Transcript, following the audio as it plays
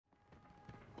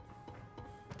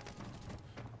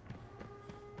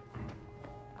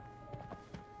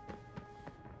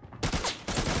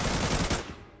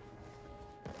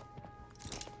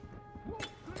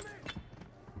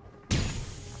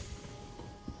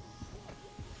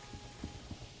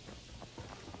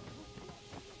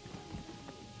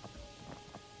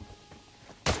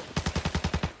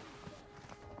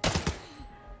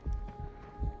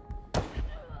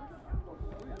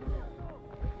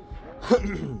See,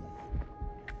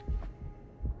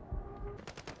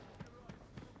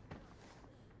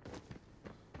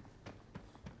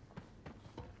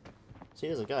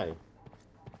 there's a guy.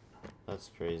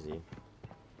 That's crazy.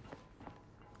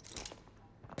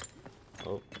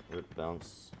 Oh, rip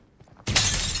bounce.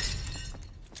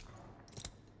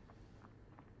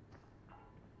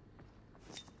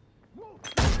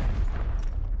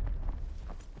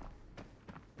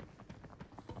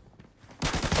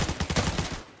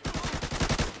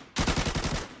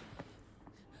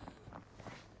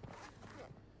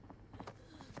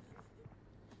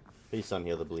 Please don't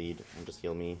heal the bleed and just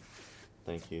heal me.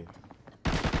 Thank you.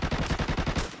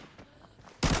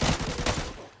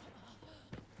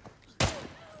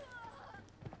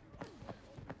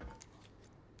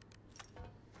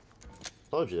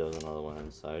 Told you there was another one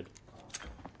inside.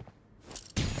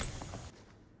 Is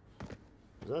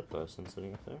that a person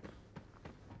sitting up there?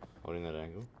 Holding that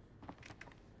angle?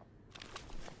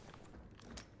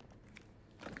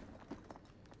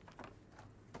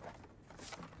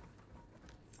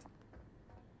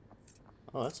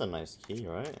 Oh, that's a nice key,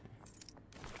 right?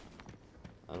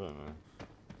 I don't know.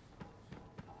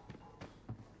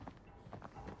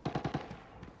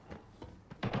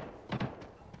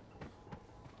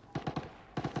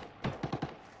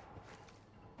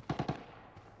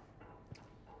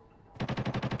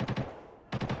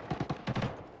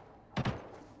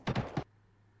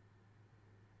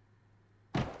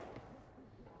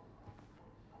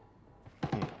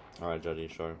 Alright, Jody,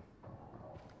 sure.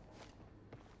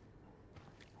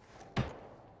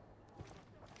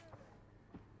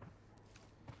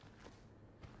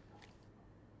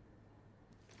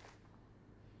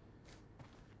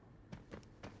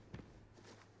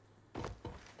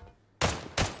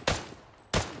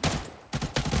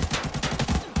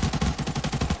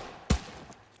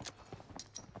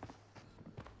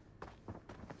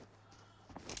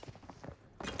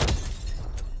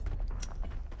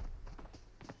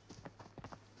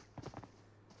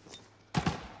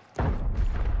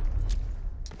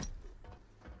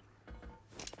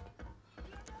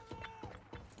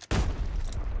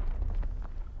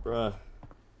 Bruh.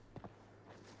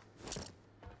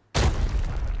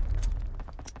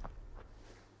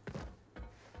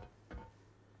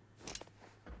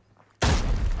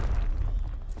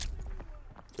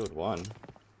 Killed one.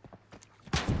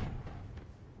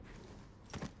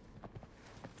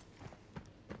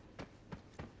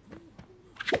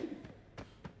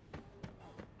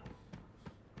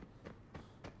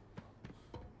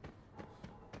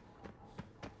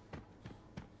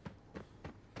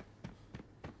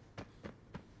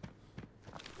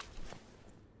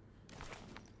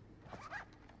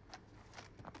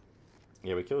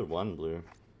 Yeah, we killed one blue.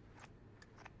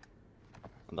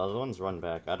 And the other ones run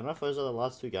back. I don't know if those are the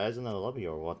last two guys in the lobby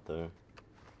or what though.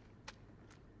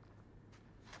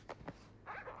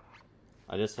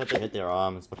 I just had to hit their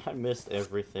arms, but I missed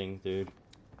everything, dude.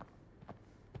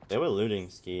 They were looting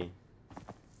Ski.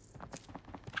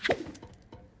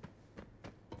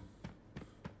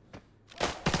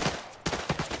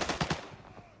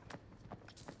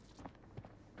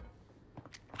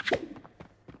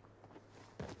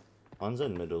 One's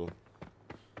in middle.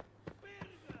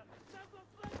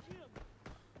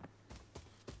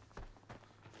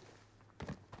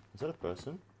 Is that a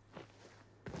person?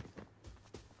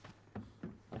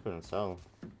 I couldn't tell.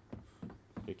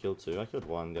 You killed two. I killed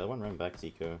one. The other one ran back to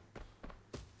Eco.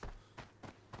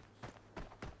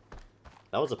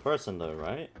 That was a person though,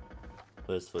 right?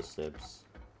 Those footsteps.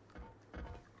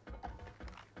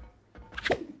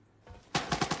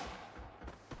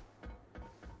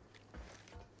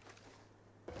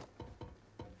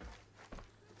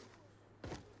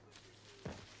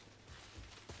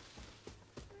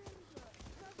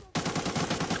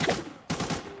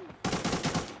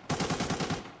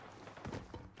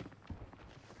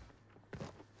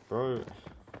 Bro,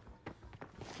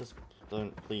 just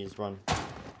don't please run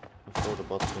before the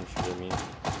bots can shoot at me.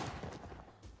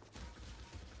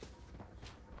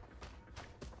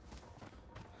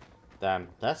 Damn,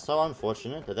 that's so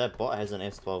unfortunate that that bot has an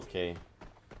S12K.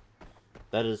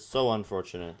 That is so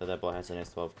unfortunate that that bot has an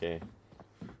S12K.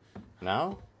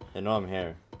 Now, they know I'm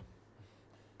here.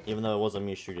 Even though it wasn't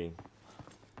me shooting.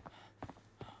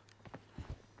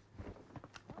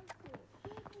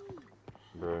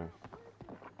 Bro.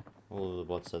 All of the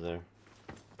bots are there.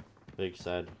 Big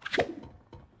sad.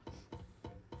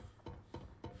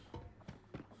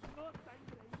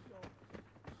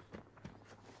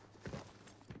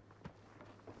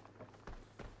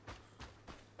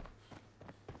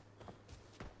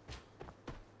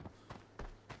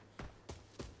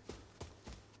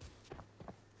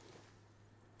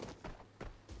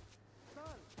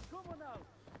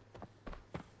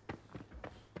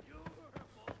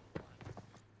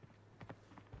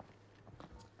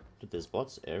 Dude, there's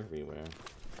bots everywhere.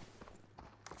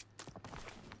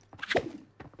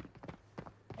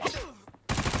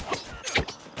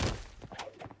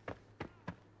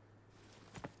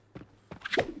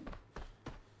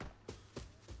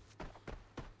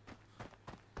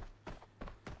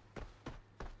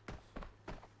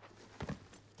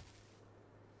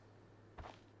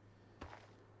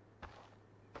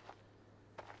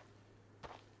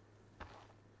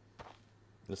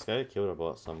 This guy killed a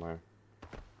bot somewhere.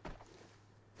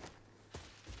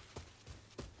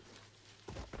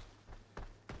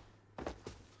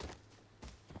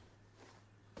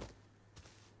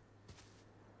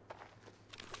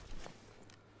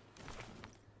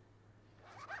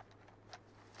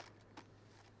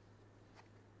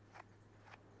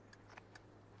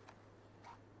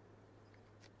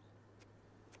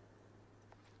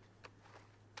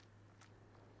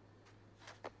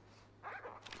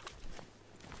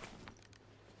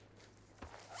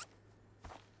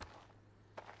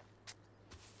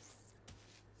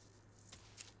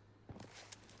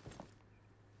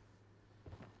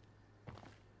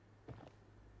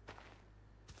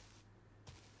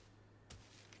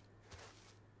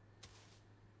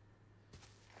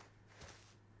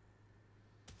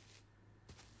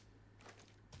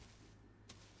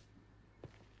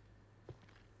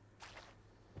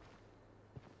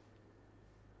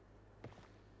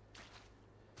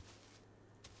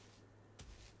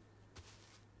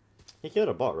 He killed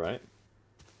a bot, right?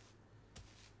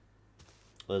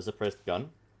 Well, there's a pressed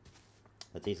gun.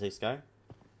 A T6 guy.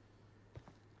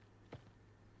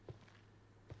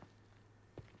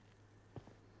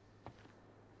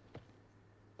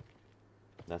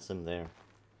 That's him there.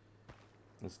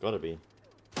 It's gotta be.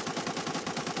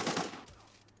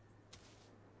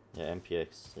 Yeah,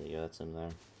 MPX. There you go, that's him there.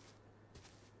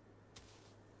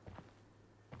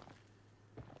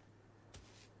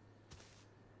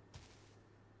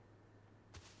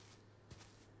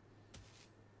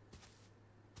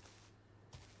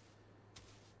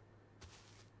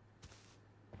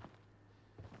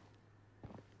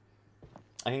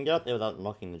 I can get up there without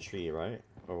knocking the tree, right?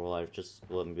 Or will I just,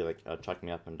 will it be like, chuck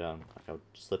me up and down? Like I'll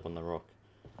slip on the rock.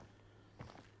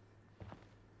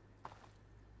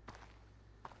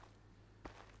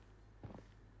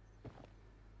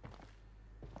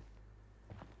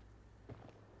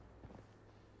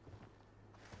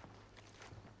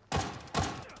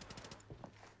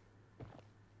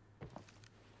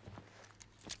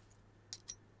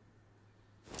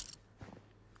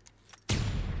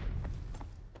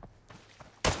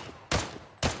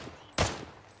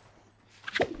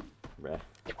 Bruh.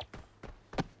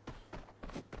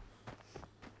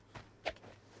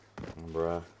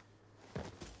 Bruh.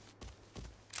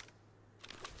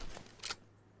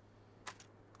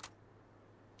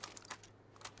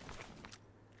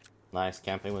 Nice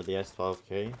camping with the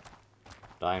S12K.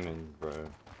 Diamond, bro.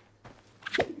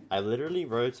 I literally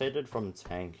rotated from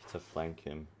tank to flank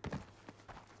him.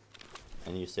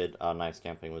 And you said, oh, nice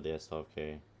camping with the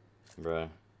S12K. Bruh.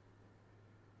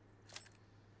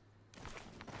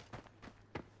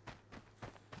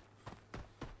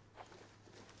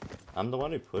 I'm the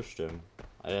one who pushed him.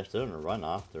 I just didn't run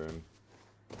after him.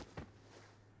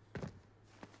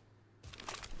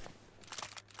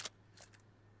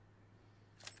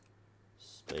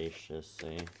 Spacious,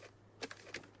 eh?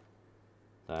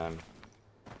 Damn.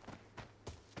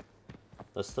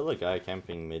 There's still a guy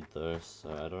camping mid though,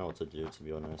 so I don't know what to do, to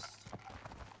be honest.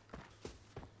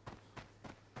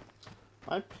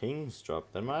 My pings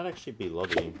dropped. That might actually be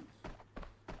lobby.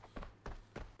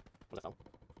 What the hell?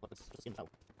 What? It's just a skin fell.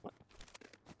 What?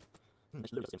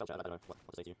 It's literally just a skin fell, chat. I don't know what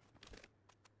to say to you.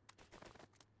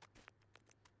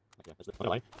 Like, yeah, it's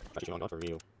literally, oh, actually, on God, for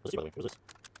real. What's this, by the way? Who's this?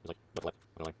 He's like, you're black.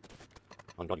 I'm like,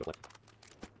 on God, you're black.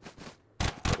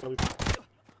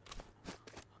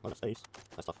 Oh, that's face.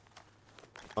 That's tough.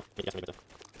 Oh, can you guess me better?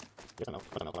 Yes, I'm out.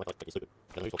 I like he's stupid.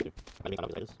 I don't know who's talking to. I mean,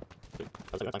 kind of his haters. Dude, I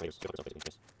was like, no time for haters. You're fucking yourself, basically.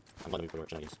 Yes. I'm not moving for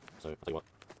shenanigans. So, I'll tell you what.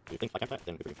 If you think I can't fight,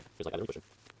 then good for you. Because, like, I really push him.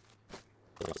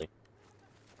 Doesn't have to say.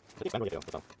 I think expand will get go.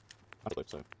 What's up? I'll take wood,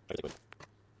 so, try to take wood.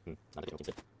 Nah, take no team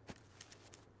sit.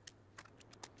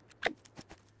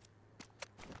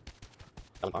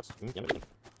 Talent parts? Yeah, maybe.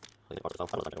 I think the parts are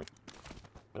tough. I don't know,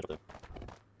 where's up there?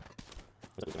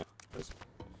 Where's that losing it? There it is.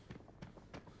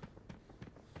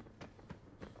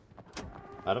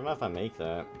 I don't know if I make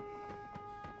that.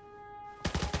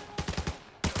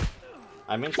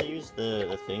 I meant to use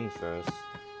the thing first.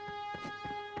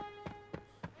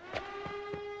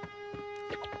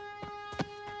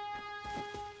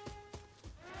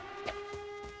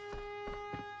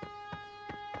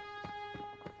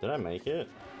 Did I make it?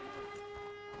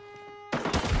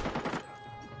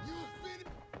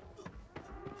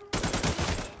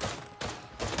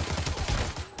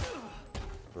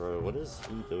 is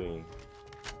he doing?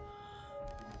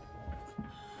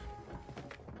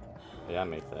 Yeah, I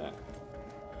make that.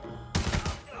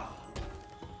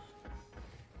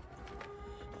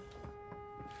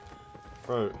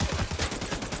 Bro.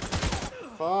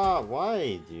 Fuck,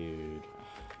 why, dude?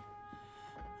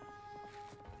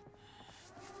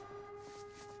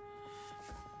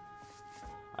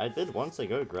 I did once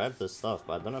ago grab this stuff,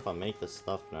 but I don't know if I'll make this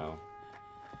stuff now.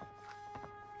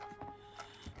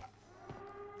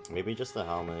 Maybe just the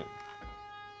helmet.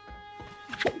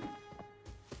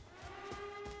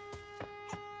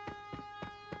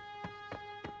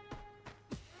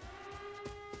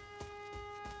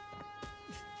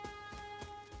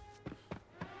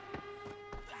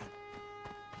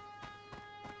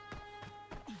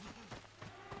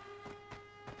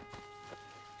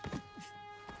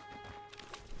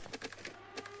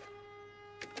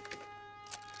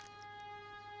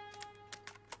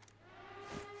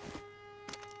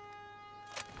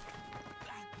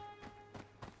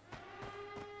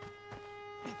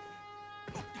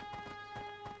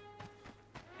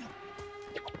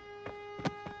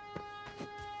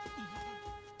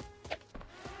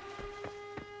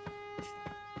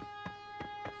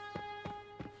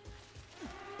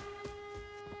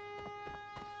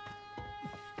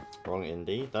 Wrong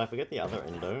indie? Did I forget the other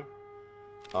Indo?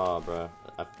 Oh, bruh.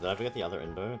 Did I forget the other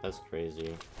Indo? That's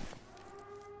crazy.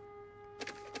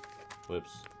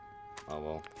 Whoops. Oh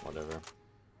well, whatever.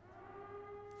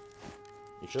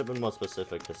 You should have been more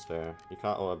specific, Despair. You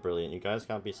can't- oh, brilliant. You guys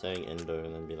can't be saying Indo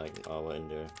and then be like, oh, what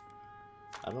Indo?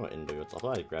 I don't know what Indo is. I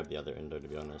thought I'd grab the other Indo, to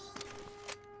be honest.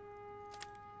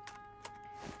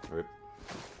 Rip.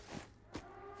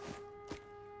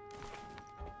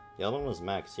 The other one was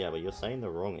Max, yeah, but you're saying the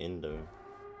wrong Indo.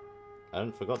 I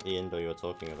forgot the Indo you were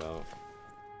talking about.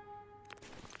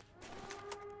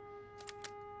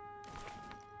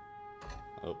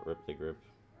 Oh, rip the grip.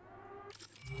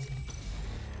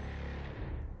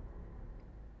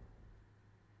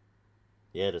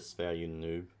 Yeah, Despair, you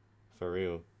noob. For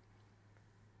real.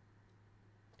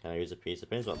 Can I use a piece?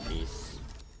 Depends what piece.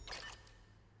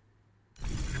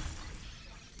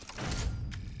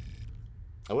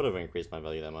 I would have increased my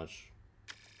value that much.